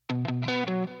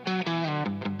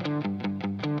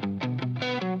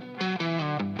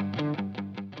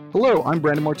Hello, I'm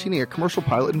Brandon Martini, a commercial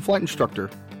pilot and flight instructor.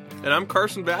 And I'm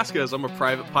Carson Vasquez. I'm a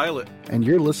private pilot. And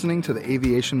you're listening to the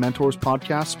Aviation Mentors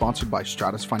podcast sponsored by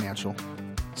Stratus Financial.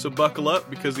 So buckle up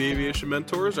because the Aviation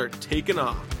Mentors are taking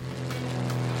off.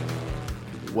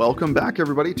 Welcome back,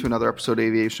 everybody, to another episode of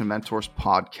Aviation Mentors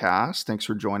podcast. Thanks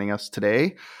for joining us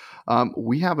today.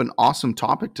 We have an awesome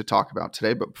topic to talk about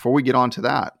today, but before we get on to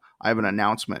that, I have an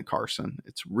announcement, Carson.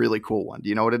 It's a really cool one. Do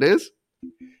you know what it is?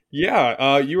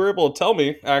 Yeah, you were able to tell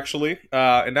me, actually,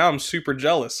 and now I'm super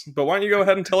jealous. But why don't you go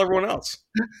ahead and tell everyone else?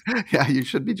 Yeah, you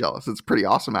should be jealous. It's pretty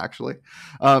awesome, actually.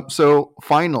 So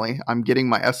finally, I'm getting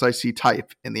my SIC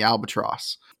type in the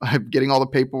Albatross. I'm getting all the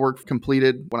paperwork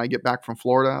completed when I get back from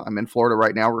Florida. I'm in Florida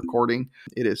right now recording.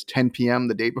 It is 10 p.m.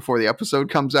 the day before the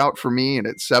episode comes out for me, and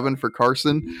it's 7 for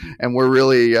Carson. And we're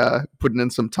really putting in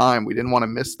some time. We didn't want to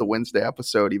miss the Wednesday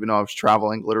episode, even though I was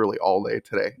traveling literally all day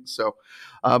today. So,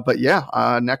 but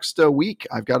yeah, next week,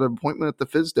 I've got an appointment at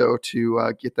the FSDO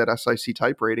to get that SIC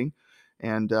type rating.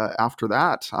 And after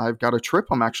that, I've got a trip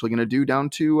I'm actually going to do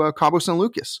down to Cabo San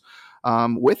Lucas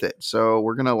with it. So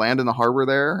we're going to land in the harbor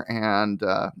there, and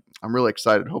I'm really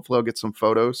excited. Hopefully I'll get some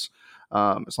photos.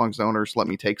 As long as the owners let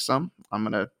me take some, I'm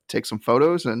going to take some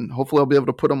photos, and hopefully I'll be able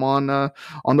to put them on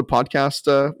the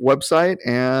podcast website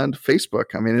and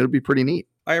Facebook. I mean, it'll be pretty neat.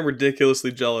 I am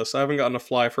ridiculously jealous. I haven't gotten to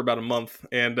fly for about a month,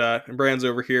 and Brand's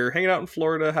over here hanging out in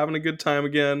Florida, having a good time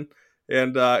again.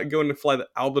 And going to fly the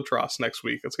Albatross next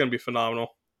week. It's going to be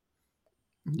phenomenal.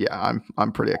 Yeah,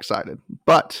 I'm pretty excited.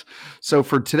 But so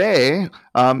for today,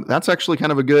 that's actually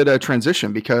kind of a good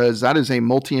transition because that is a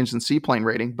multi-engine seaplane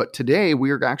rating. But today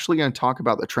we are actually going to talk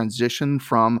about the transition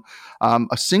from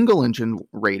a single engine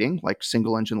rating, like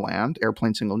single engine land,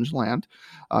 airplane single engine land,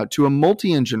 to a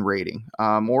multi-engine rating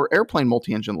or airplane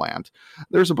multi-engine land.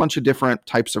 There's a bunch of different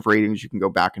types of ratings you can go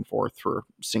back and forth for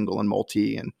single and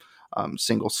multi and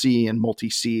single C and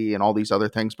multi-C and all these other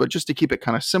things. But just to keep it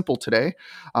kind of simple today,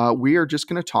 we are just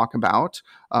going to talk about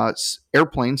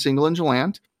airplane single-engine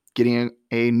land, getting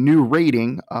a new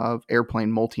rating of airplane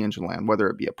multi-engine land, whether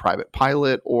it be a private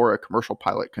pilot or a commercial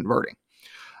pilot converting.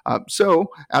 So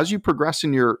as you progress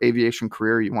in your aviation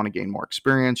career, you want to gain more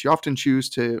experience. You often choose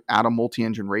to add a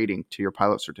multi-engine rating to your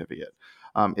pilot certificate.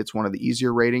 It's one of the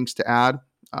easier ratings to add.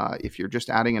 If you're just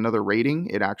adding another rating,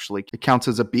 it counts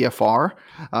as a BFR.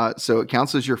 So it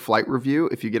counts as your flight review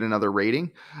if you get another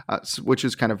rating, which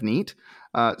is kind of neat.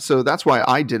 So that's why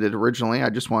I did it originally. I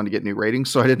just wanted to get new ratings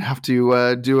so I didn't have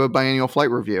to do a biennial flight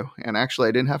review. And actually,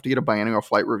 I didn't have to get a biennial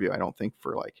flight review, I don't think,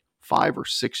 for like 5 or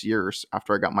 6 years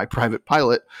after I got my private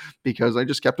pilot, because I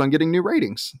just kept on getting new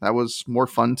ratings. That was more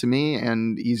fun to me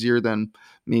and easier than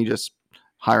me just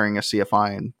hiring a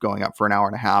CFI and going up for an hour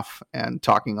and a half and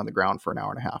talking on the ground for an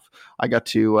hour and a half. I got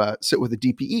to sit with a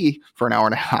DPE for an hour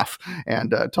and a half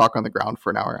and talk on the ground for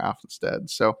an hour and a half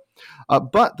instead. So,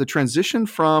 but the transition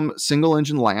from single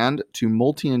engine land to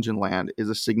multi-engine land is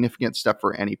a significant step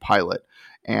for any pilot.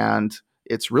 And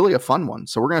it's really a fun one.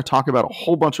 So we're going to talk about a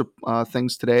whole bunch of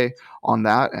things today on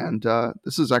that. And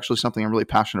this is actually something I'm really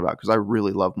passionate about because I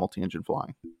really love multi-engine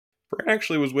flying. Brand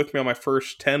actually was with me on my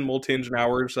first 10 multi-engine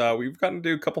hours. We've gotten to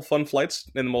do a couple fun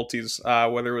flights in the multis,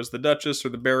 whether it was the Duchess or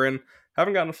the Baron.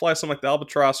 Haven't gotten to fly something like the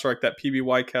Albatross or like that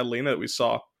PBY Catalina that we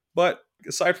saw. But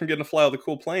aside from getting to fly all the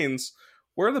cool planes,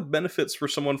 what are the benefits for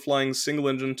someone flying single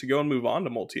engine to go and move on to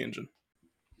multi-engine?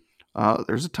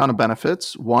 There's a ton of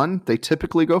benefits. One, they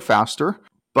typically go faster.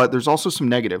 But there's also some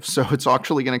negatives. So it's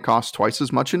actually going to cost twice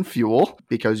as much in fuel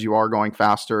because you are going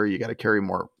faster. You got to carry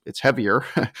more. It's heavier.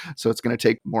 So it's going to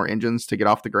take more engines to get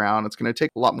off the ground. It's going to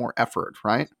take a lot more effort,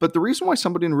 right? But the reason why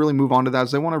somebody can really move on to that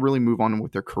is they want to really move on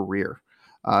with their career.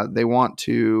 They want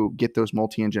to get those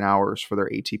multi-engine hours for their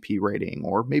ATP rating,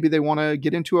 or maybe they want to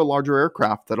get into a larger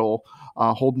aircraft that'll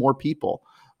hold more people.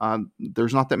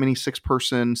 There's not that many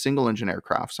 6-person single engine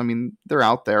aircrafts. I mean, they're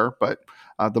out there, but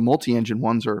the multi-engine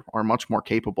ones are much more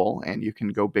capable, and you can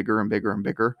go bigger and bigger and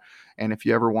bigger. And if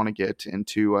you ever want to get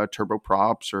into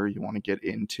turboprops or you want to get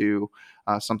into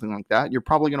something like that, you're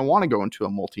probably going to want to go into a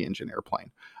multi-engine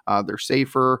airplane. They're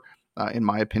safer, in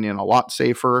my opinion, a lot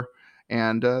safer,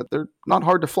 and they're not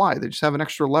hard to fly. They just have an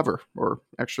extra lever or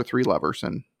extra 3 levers,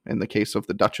 and in the case of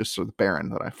the Duchess or the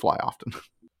Baron that I fly often.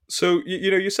 So,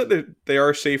 you said that they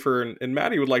are safer, and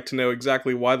Maddie would like to know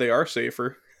exactly why they are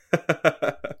safer.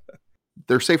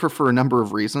 They're safer for a number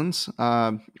of reasons.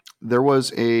 There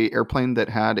was a airplane that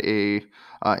had a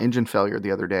engine failure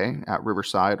the other day at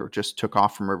Riverside, or just took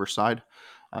off from Riverside.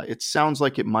 It sounds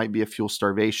like it might be a fuel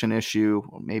starvation issue,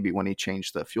 or maybe when he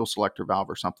changed the fuel selector valve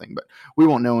or something, but we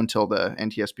won't know until the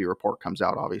NTSB report comes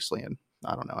out, obviously, and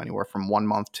I don't know, anywhere from 1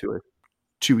 month to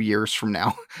 2 years from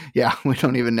now. Yeah, we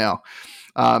don't even know.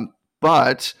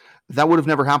 But That would have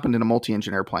never happened in a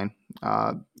multi-engine airplane.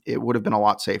 It would have been a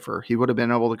lot safer. He would have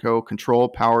been able to go control,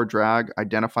 power, drag,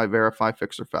 identify, verify,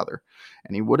 fix, or feather.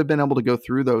 And he would have been able to go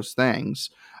through those things.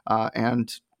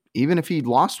 And even if he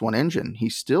lost one engine, he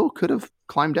still could have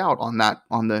climbed out on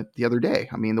the other day.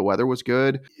 I mean, the weather was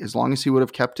good. As long as he would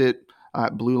have kept it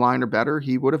blue line or better,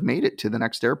 he would have made it to the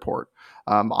next airport.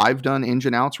 I've done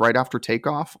engine outs right after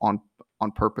takeoff on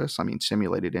purpose. I mean,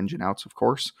 simulated engine outs, of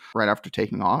course, right after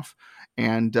taking off.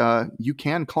 And you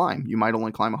can climb. You might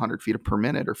only climb 100 feet per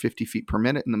minute or 50 feet per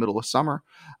minute in the middle of summer.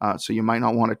 So you might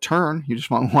not want to turn. You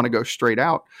just might want to go straight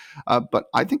out. But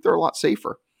I think they're a lot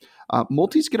safer.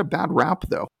 Multis get a bad rap,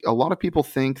 though. A lot of people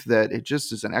think that it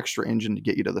just is an extra engine to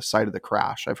get you to the site of the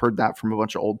crash. I've heard that from a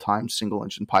bunch of old-time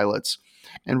single-engine pilots,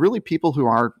 and really people who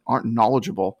aren't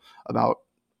knowledgeable about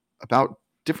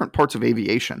different parts of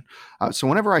aviation. So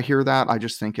whenever I hear that, I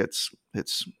just think it's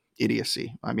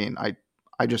idiocy. I mean,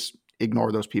 I just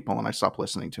ignore those people and I stop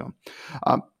listening to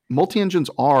them. Multi-engines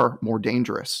are more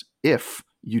dangerous if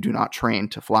you do not train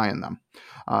to fly in them.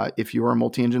 If you are a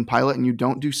multi-engine pilot and you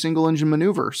don't do single-engine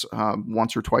maneuvers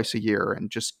once or twice a year and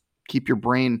just keep your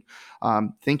brain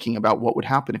thinking about what would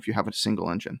happen if you have a single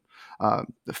engine,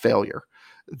 the failure,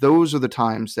 those are the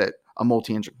times that a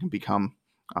multi-engine can become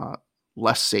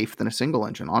less safe than a single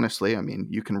engine. Honestly, I mean,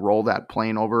 you can roll that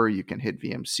plane over, you can hit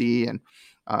VMC, and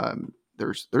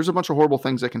there's a bunch of horrible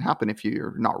things that can happen if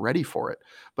you're not ready for it.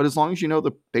 But as long as you know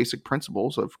the basic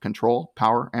principles of control,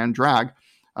 power, and drag,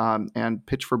 and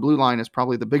pitch for blue line is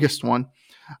probably the biggest one,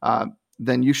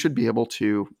 then you should be able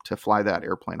to fly that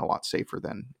airplane a lot safer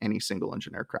than any single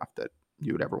engine aircraft that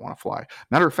you would ever want to fly.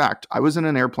 Matter of fact, I was in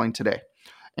an airplane today,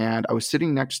 and I was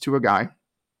sitting next to a guy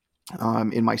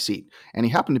in my seat, and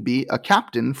he happened to be a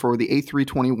captain for the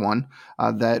A321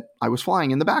 that I was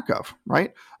flying in the back of,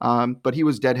 right? But he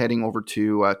was deadheading over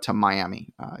to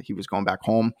Miami. He was going back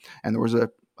home, and there was a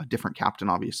different captain,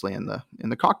 obviously, in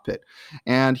the cockpit.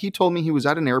 And he told me he was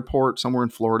at an airport somewhere in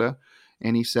Florida,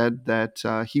 and he said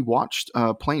that he watched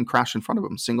a plane crash in front of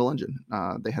him, single engine.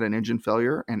 They had an engine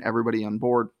failure, and everybody on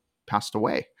board passed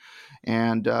away.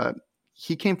 And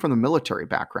he came from the military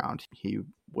background. He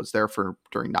was there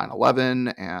during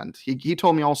 9/11, and he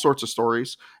told me all sorts of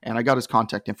stories, and I got his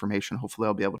contact information. Hopefully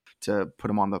I'll be able to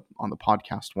put him on the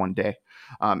podcast one day.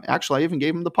 Actually, I even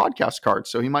gave him the podcast card,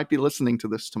 so he might be listening to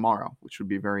this tomorrow, which would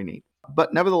be very neat.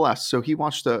 But nevertheless, so he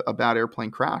watched a bad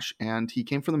airplane crash, and he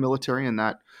came from the military. And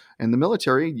that in the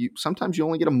military, sometimes you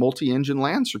only get a multi-engine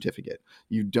land certificate.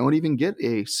 You don't even get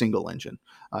a single engine.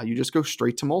 You just go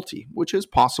straight to multi, which is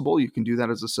possible. You can do that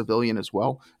as a civilian as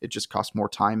well. It just costs more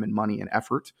time and money and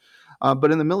effort.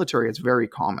 But in the military, it's very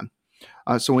common.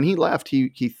 So when he left,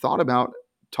 he thought about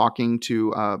talking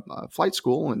to flight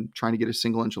school and trying to get a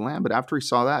single engine land. But after he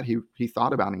saw that, he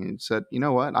thought about it and he said, you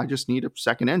know what? I just need a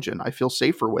second engine. I feel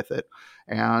safer with it.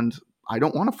 And I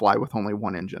don't want to fly with only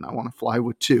one engine. I want to fly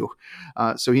with two.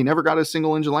 So he never got a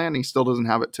single engine land. And he still doesn't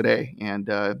have it today. And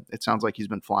it sounds like he's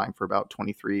been flying for about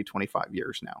 23, 25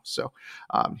 years now. So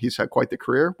he's had quite the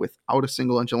career without a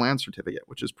single engine land certificate,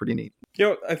 which is pretty neat. You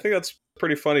know, I think that's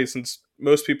pretty funny since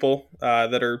most people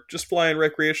that are just flying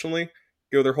recreationally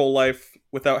go their whole life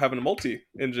without having a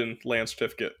multi-engine land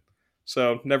certificate.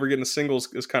 So never getting a singles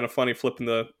is kind of funny, flipping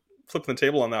the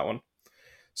table on that one.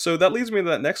 So that leads me to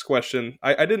that next question.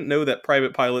 I didn't know that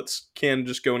private pilots can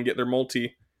just go and get their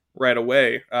multi right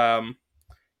away. Can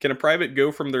a private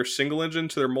go from their single engine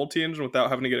to their multi-engine without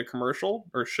having to get a commercial,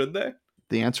 or should they?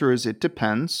 The answer is it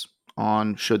depends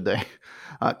on should they.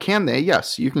 Can they?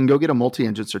 Yes. You can go get a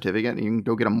multi-engine certificate and you can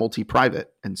go get a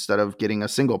multi-private instead of getting a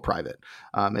single private.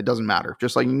 It doesn't matter.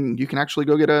 Just like you can actually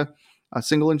go get a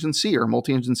single engine C or a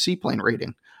multi-engine seaplane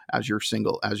rating as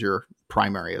your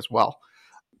primary as well.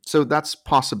 So that's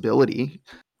possibility.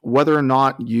 Whether or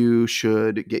not you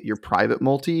should get your private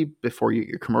multi before you get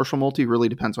your commercial multi really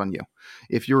depends on you.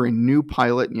 If you're a new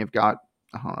pilot and you've got,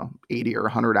 I don't know, 80 or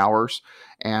 100 hours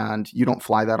and you don't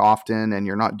fly that often and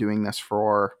you're not doing this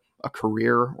for a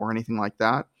career or anything like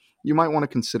that, you might want to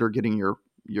consider getting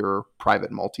your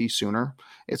private multi sooner.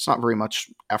 It's not very much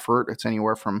effort. It's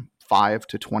anywhere from 5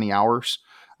 to 20 hours.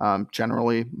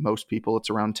 Generally, most people,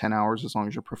 it's around 10 hours as long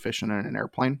as you're proficient in an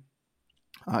airplane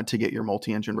to get your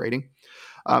multi-engine rating.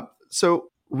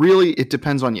 So really, it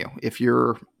depends on you. If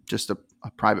you're just a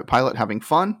private pilot having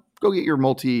fun, go get your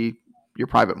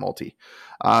private multi.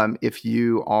 If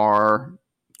you are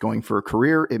going for a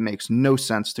career, it makes no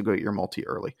sense to go get your multi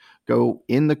early. Go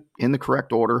in the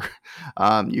correct order.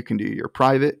 You can do your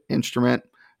private, instrument,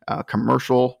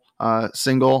 commercial,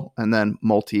 single, and then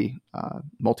multi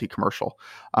commercial.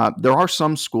 There are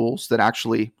some schools that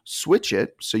actually switch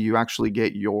it, so you actually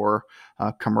get your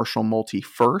commercial multi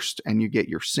first, and you get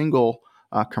your single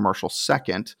commercial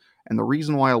second. And the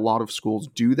reason why a lot of schools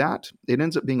do that, it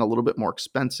ends up being a little bit more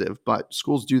expensive, but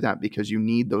schools do that because you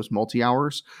need those multi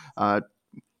hours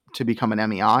to become an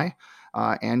MEI,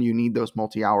 and you need those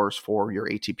multi hours for your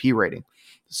ATP rating.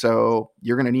 So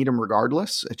you're going to need them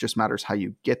regardless. It just matters how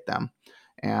you get them.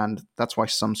 And that's why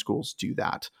some schools do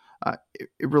that.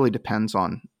 It really depends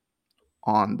on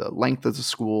the length of the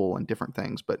school and different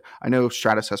things. But I know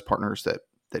Stratus has partners that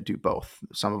do both.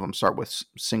 Some of them start with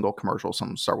single commercial,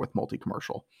 some start with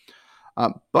multi-commercial.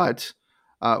 But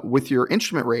with your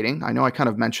instrument rating, I know I kind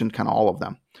of mentioned kind of all of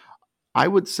them. I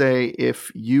would say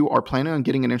if you are planning on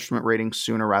getting an instrument rating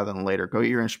sooner rather than later, go get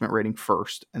your instrument rating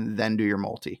first and then do your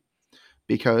multi.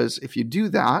 Because if you do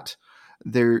that,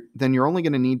 then you're only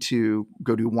going to need to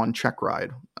go do one check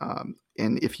ride.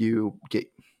 And if you get,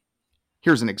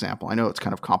 here's an example. I know it's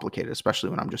kind of complicated, especially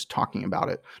when I'm just talking about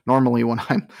it. Normally, when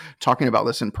I'm talking about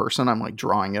this in person, I'm like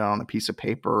drawing it on a piece of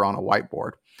paper or on a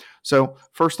whiteboard. So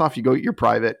first off, you go get your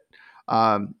private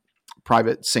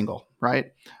single, right?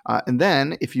 And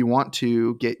then if you want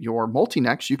to get your multi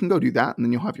next, you can go do that. And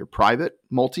then you'll have your private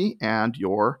multi and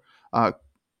you'll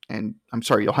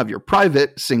have your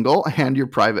private single and your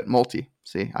private multi.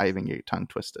 See, I even get your tongue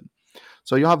twisted.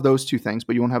 So you'll have those two things,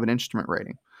 but you won't have an instrument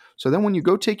rating. So then when you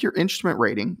go take your instrument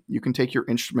rating, you can take your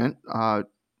instrument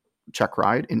check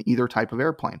ride in either type of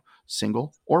airplane,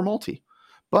 single or multi.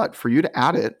 But for you to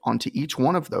add it onto each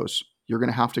one of those, you're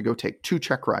going to have to go take 2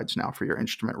 check rides now for your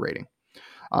instrument rating.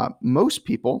 Most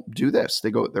people do this.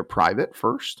 They go their private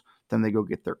first, then they go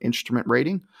get their instrument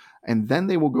rating, and then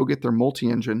they will go get their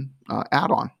multi-engine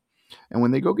add-on. And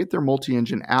when they go get their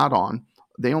multi-engine add-on,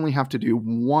 they only have to do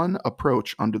one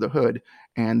approach under the hood,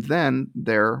 and then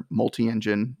their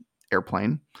multi-engine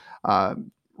airplane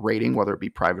rating, whether it be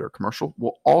private or commercial,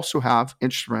 will also have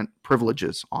instrument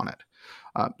privileges on it.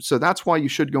 So that's why you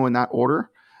should go in that order.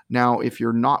 Now, if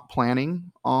you're not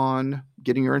planning on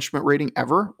getting your instrument rating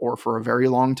ever or for a very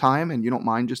long time and you don't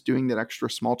mind just doing that extra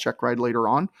small check ride later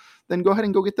on, then go ahead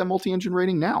and go get that multi-engine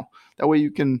rating now. That way you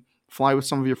can fly with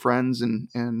some of your friends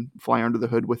and fly under the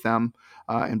hood with them,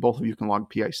 and both of you can log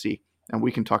PIC. And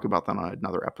we can talk about that on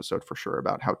another episode for sure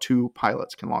about how 2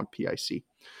 pilots can log PIC.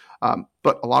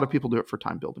 But a lot of people do it for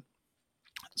time building.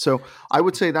 So I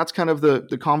would say that's kind of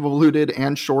the convoluted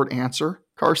and short answer,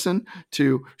 Carson,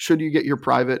 to should you get your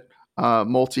private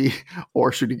multi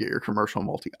or should you get your commercial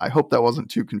multi. I hope that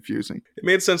wasn't too confusing. It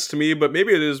made sense to me, but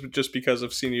maybe it is just because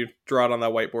I've seen you draw it on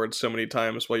that whiteboard so many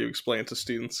times while you explain it to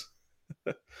students.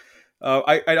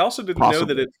 I also didn't know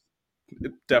that Possibly.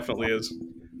 it definitely is.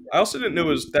 I also didn't know it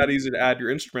was that easy to add your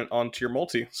instrument onto your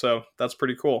multi, so that's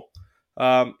pretty cool.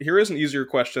 Here is an easier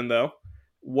question, though.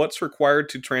 What's required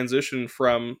to transition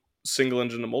from single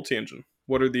engine to multi-engine?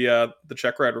 What are the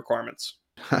check ride requirements?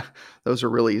 Those are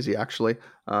really easy, actually.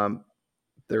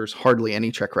 There's hardly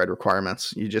any check ride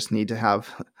requirements. You just need to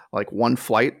have like one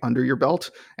flight under your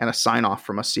belt and a sign off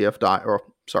from a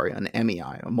an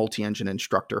MEI, a multi-engine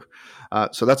instructor.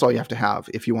 So that's all you have to have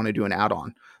if you want to do an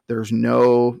add-on. There's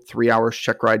no 3 hours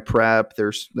check ride prep.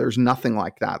 There's nothing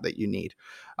like that you need.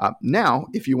 Now,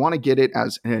 if you want to get it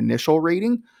as an initial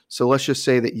rating, so let's just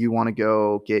say that you want to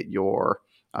go get you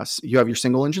have your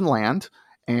single engine land,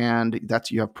 and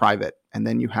you have private, and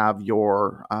then you have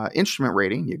your instrument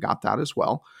rating. You got that as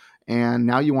well. And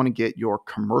now you want to get your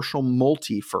commercial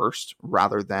multi first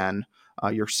rather than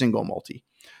your single multi.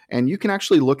 And you can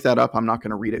actually look that up. I'm not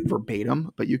going to read it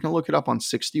verbatim, but you can look it up on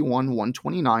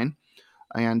 61-129,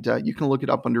 and you can look it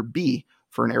up under B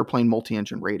for an airplane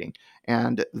multi-engine rating.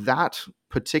 And that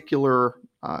particular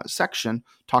section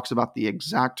talks about the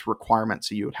exact requirements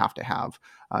that you would have to have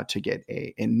to get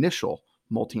an initial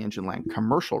multi-engine land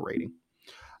commercial rating.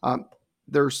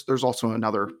 There's also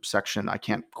another section. I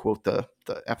can't quote the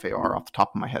FAR off the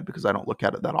top of my head because I don't look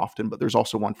at it that often, but there's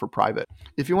also one for private.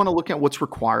 If you want to look at what's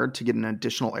required to get an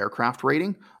additional aircraft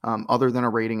rating, other than a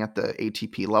rating at the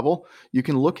ATP level, you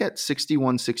can look at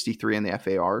 6163 in the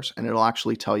FARs, and it'll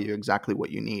actually tell you exactly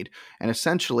what you need. And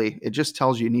essentially, it just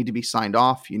tells you need to be signed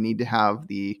off. You need to have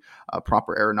the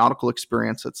proper aeronautical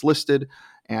experience that's listed.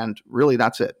 And really,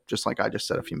 that's it, just like I just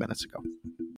said a few minutes ago.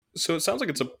 So it sounds like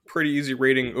it's a pretty easy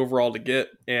rating overall to get,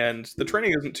 and the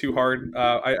training isn't too hard.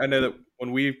 I know that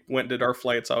when we went and did our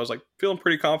flights, I was like feeling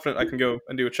pretty confident I can go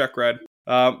and do a check ride.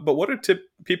 But what do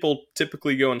people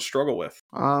typically go and struggle with?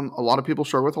 A lot of people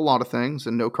struggle with a lot of things,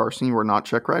 and no, Carson, you were not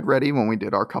check ride ready when we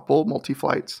did our couple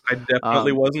multi-flights. I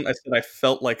definitely wasn't. I said I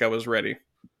felt like I was ready.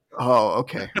 Oh,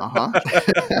 okay. Uh-huh.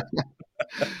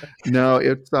 No,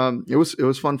 it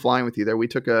was fun flying with you there. We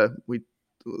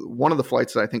one of the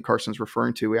flights that I think Carson's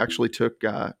referring to. We actually took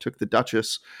the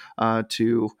Duchess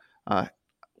to uh,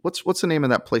 what's the name of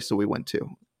that place that we went to?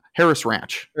 Harris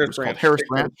Ranch. It Earth was called Ranch. Harris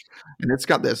Ranch, and it's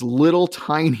got this little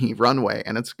tiny runway,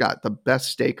 and it's got the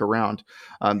best steak around.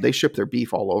 They ship their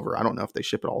beef all over. I don't know if they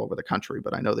ship it all over the country,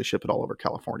 but I know they ship it all over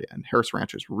California. And Harris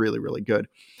Ranch is really, really good.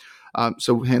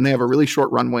 And they have a really short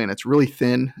runway, and it's really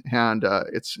thin, and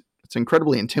it's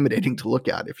incredibly intimidating to look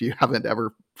at if you haven't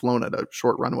ever flown at a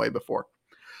short runway before.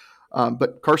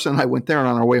 But Carson and I went there, and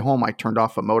on our way home, I turned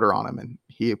off a motor on him, and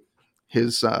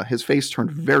his face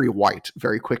turned very white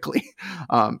very quickly,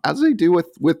 as they do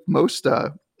with most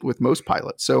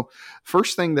pilots. So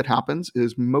first thing that happens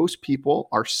is most people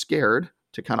are scared.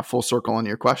 To kind of full circle on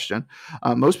your question,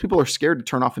 most people are scared to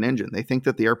turn off an engine. They think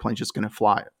that the airplane's just going to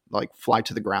fly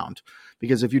to the ground.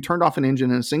 Because if you turned off an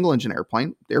engine in a single engine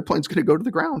airplane, the airplane's going to go to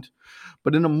the ground.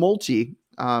 But in a multi,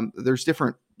 there's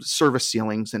different service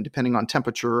ceilings, and depending on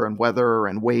temperature and weather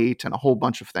and weight and a whole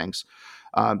bunch of things,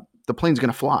 the plane's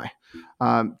going to fly.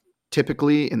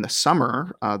 Typically in the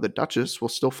summer, the Duchess will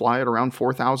still fly at around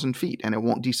 4,000 feet, and it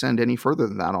won't descend any further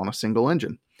than that on a single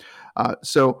engine.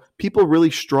 So people really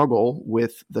struggle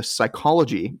with the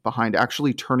psychology behind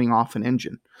actually turning off an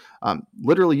engine.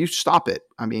 Literally, you stop it.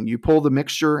 I mean, you pull the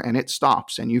mixture and it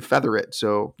stops, and you feather it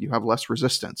so you have less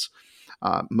resistance.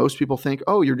 Most people think,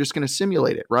 oh, you're just going to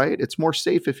simulate it, right? It's more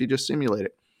safe if you just simulate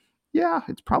it. Yeah,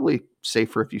 it's probably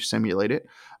safer if you simulate it,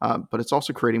 but it's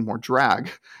also creating more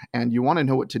drag, and you want to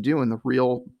know what to do in the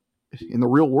real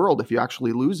world if you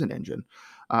actually lose an engine.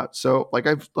 So, like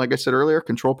I said earlier,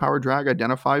 control, power, drag,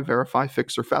 identify, verify,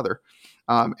 fix, or feather,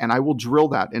 and I will drill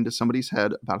that into somebody's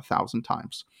head about 1,000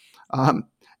 times. And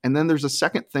then there's a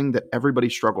second thing that everybody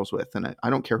struggles with, and I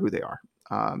don't care who they are.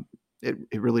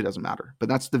 It really doesn't matter. But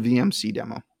that's the VMC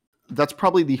demo. That's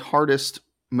probably the hardest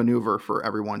maneuver for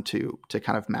everyone to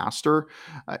kind of master.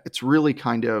 It's really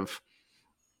kind of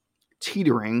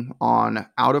teetering on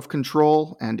out of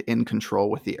control and in control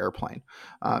with the airplane.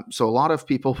 So a lot of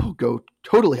people will go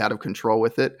totally out of control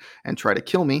with it and try to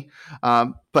kill me.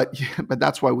 But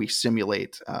that's why we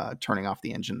simulate turning off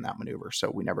the engine in that maneuver,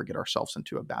 so we never get ourselves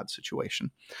into a bad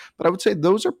situation. But I would say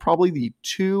those are probably the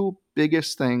two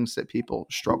biggest things that people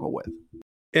struggle with.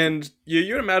 And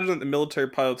you'd imagine that the military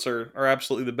pilots are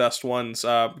absolutely the best ones,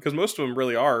 because most of them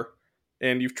really are.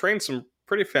 And you've trained some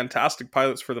pretty fantastic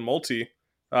pilots for the multi,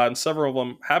 and several of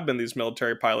them have been these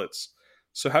military pilots.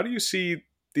 So how do you see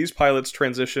these pilots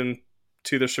transition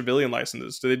to their civilian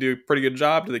licenses? Do they do a pretty good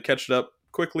job? Do they catch it up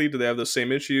quickly? Do they have the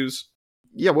same issues?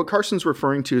 Yeah, what Carson's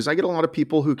referring to is I get a lot of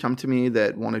people who come to me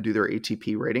that want to do their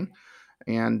ATP rating,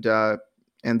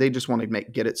 and they just want to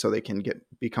get it so they can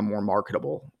become more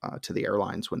marketable to the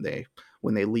airlines when they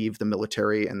leave the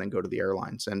military and then go to the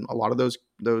airlines. And a lot of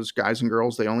those guys and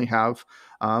girls, they only have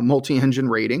multi-engine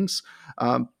ratings,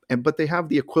 but they have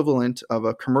the equivalent of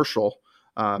a commercial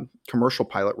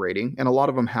pilot rating, and a lot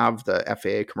of them have the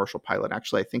FAA commercial pilot.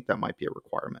 Actually, I think that might be a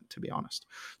requirement, to be honest.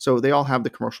 So they all have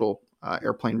the commercial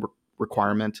airplane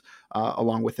requirement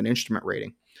along with an instrument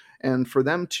rating. And for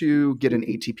them to get an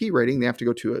ATP rating, they have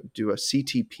to do a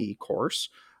CTP course.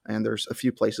 And there's a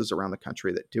few places around the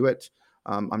country that do it.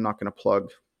 I'm not going to plug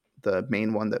the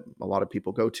main one that a lot of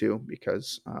people go to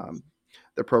because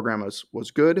the program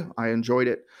was good. I enjoyed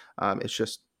it. It's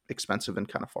just expensive and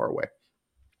kind of far away.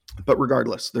 But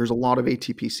regardless, there's a lot of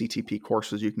ATP, CTP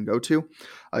courses you can go to.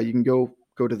 You can go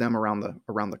to them around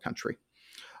the country.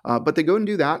 But they go and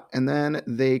do that, and then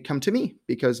they come to me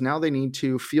because now they need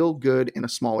to feel good in a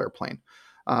small airplane.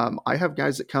 I have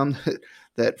guys that come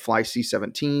that fly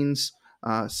C-17s,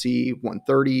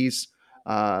 C-130s,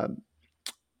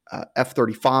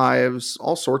 F-35s,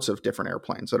 all sorts of different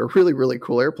airplanes that are really, really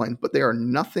cool airplanes, but they are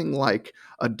nothing like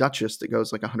a Duchess that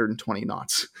goes like 120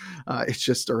 knots. It's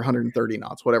just, or 130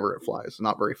 knots, whatever it flies.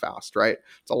 Not very fast, right?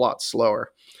 It's a lot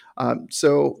slower.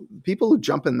 So people who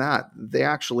jump in that, they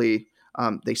actually...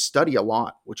 they study a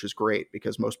lot, which is great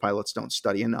because most pilots don't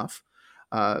study enough.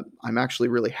 I'm actually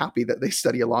really happy that they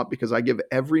study a lot because I give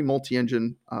every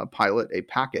multi-engine pilot a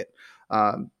packet,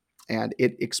 and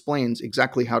it explains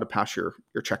exactly how to pass your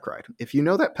check ride. If you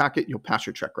know that packet, you'll pass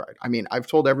your check ride. I mean, I've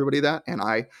told everybody that, and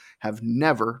I have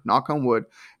never, knock on wood,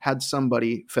 had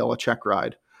somebody fail a check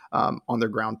ride on their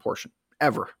ground portion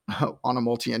ever on a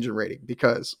multi-engine rating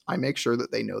because I make sure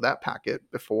that they know that packet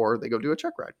before they go do a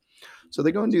check ride. So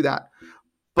they go and do that.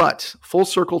 But full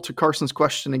circle to Carson's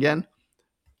question again,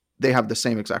 they have the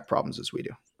same exact problems as we do.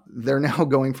 They're now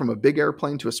going from a big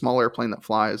airplane to a small airplane that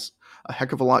flies a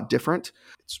heck of a lot different.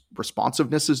 Its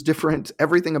responsiveness is different.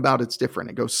 Everything about it's different.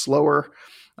 It goes slower.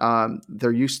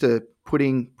 They're used to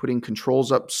putting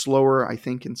controls up slower, I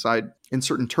think, in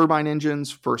certain turbine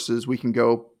engines versus we can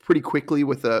go pretty quickly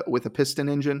with a piston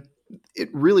engine. It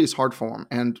really is hard for them.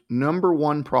 And number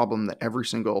one problem that every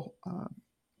single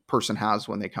person has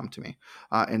when they come to me,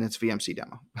 and it's VMC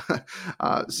demo.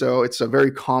 So it's a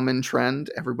very common trend.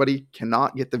 Everybody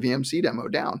cannot get the VMC demo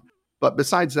down. But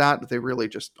besides that, they really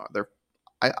just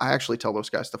I actually tell those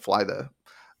guys to fly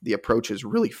the approaches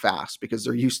really fast because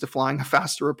they're used to flying a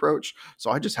faster approach. So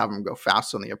I just have them go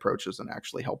fast on the approaches and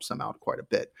actually helps them out quite a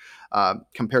bit.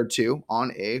 Compared to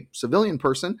on a civilian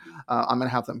person, I'm going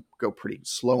to have them go pretty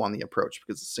slow on the approach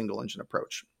because it's a single engine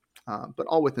approach, but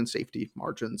all within safety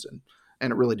margins.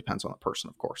 And it really depends on the person,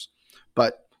 of course.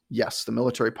 But yes, the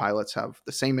military pilots have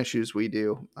the same issues we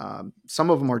do. Some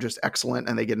of them are just excellent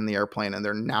and they get in the airplane and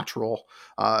they're natural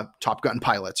Top Gun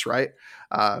pilots, right?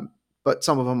 But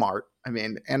some of them aren't. I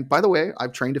mean, and by the way,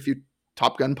 I've trained a few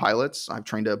Top Gun pilots. I've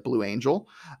trained a Blue Angel,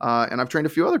 and I've trained a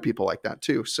few other people like that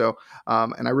too. So,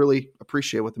 and I really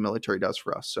appreciate what the military does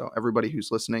for us. So everybody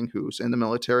who's listening, who's in the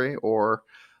military or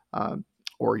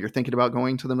you're thinking about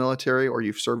going to the military or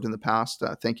you've served in the past,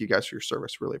 thank you guys for your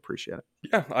service. Really appreciate it.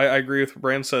 Yeah, I agree with what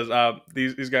Brand says.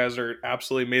 These guys are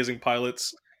absolutely amazing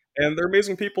pilots, and they're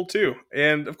amazing people too.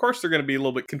 And of course, they're going to be a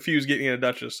little bit confused getting in a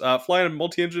Duchess. Flying a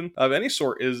multi-engine of any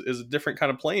sort is a different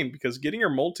kind of plane because getting your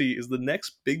multi is the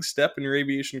next big step in your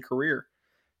aviation career.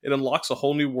 It unlocks a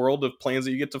whole new world of planes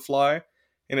that you get to fly,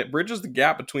 and it bridges the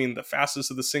gap between the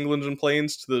fastest of the single-engine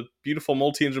planes to the beautiful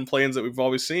multi-engine planes that we've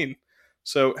always seen.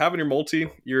 So having your multi,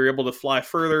 you're able to fly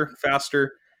further,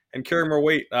 faster, and carry more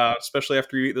weight, especially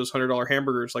after you eat those $100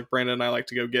 hamburgers like Brandon and I like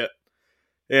to go get.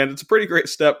 And it's a pretty great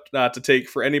step to take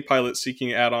for any pilot seeking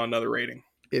to add on another rating.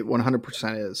 It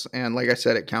 100% is. And like I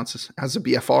said, it counts as a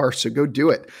BFR. So go do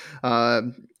it.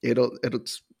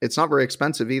 It's not very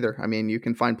expensive either. I mean, you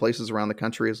can find places around the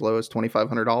country as low as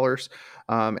 $2,500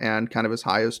 and kind of as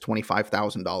high as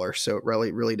 $25,000. So it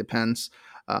really depends.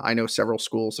 I know several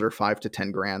schools that are 5 to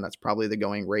 10 grand. That's probably the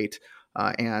going rate.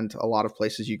 And a lot of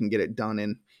places you can get it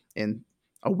done in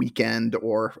a weekend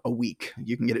or a week.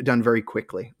 You can get it done very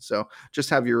quickly. So just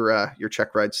have your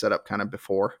check ride set up kind of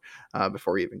before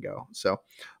you even go. So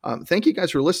thank you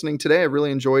guys for listening today. I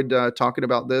really enjoyed talking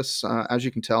about this. As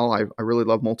you can tell, I really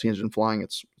love multi-engine flying.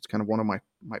 It's kind of one of my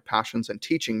passions, and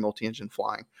teaching multi-engine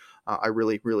flying I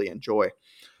really enjoy.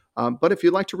 But if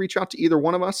you'd like to reach out to either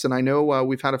one of us, and I know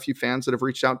we've had a few fans that have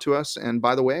reached out to us. And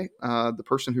by the way, the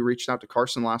person who reached out to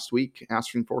Carson last week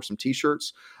asking for some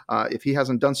t-shirts, if he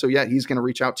hasn't done so yet, he's going to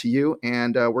reach out to you,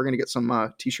 and we're going to get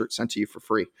some t-shirts sent to you for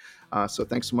free. So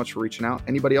thanks so much for reaching out.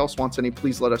 Anybody else wants any,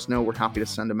 please let us know. We're happy to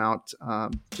send them out.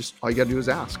 Just all you got to do is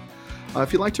ask.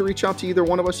 If you'd like to reach out to either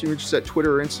one of us, you can reach us at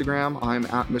Twitter or Instagram. I'm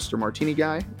at Mr. Martini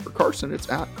Guy. For Carson, it's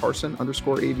at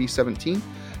Carson_AV17.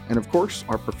 And of course,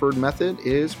 our preferred method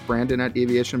is Brandon at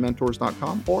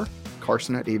aviationmentors.com or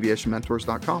Carson at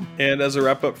aviationmentors.com. And as a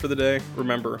wrap up for the day,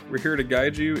 remember, we're here to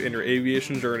guide you in your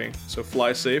aviation journey. So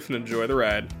fly safe and enjoy the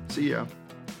ride. See ya.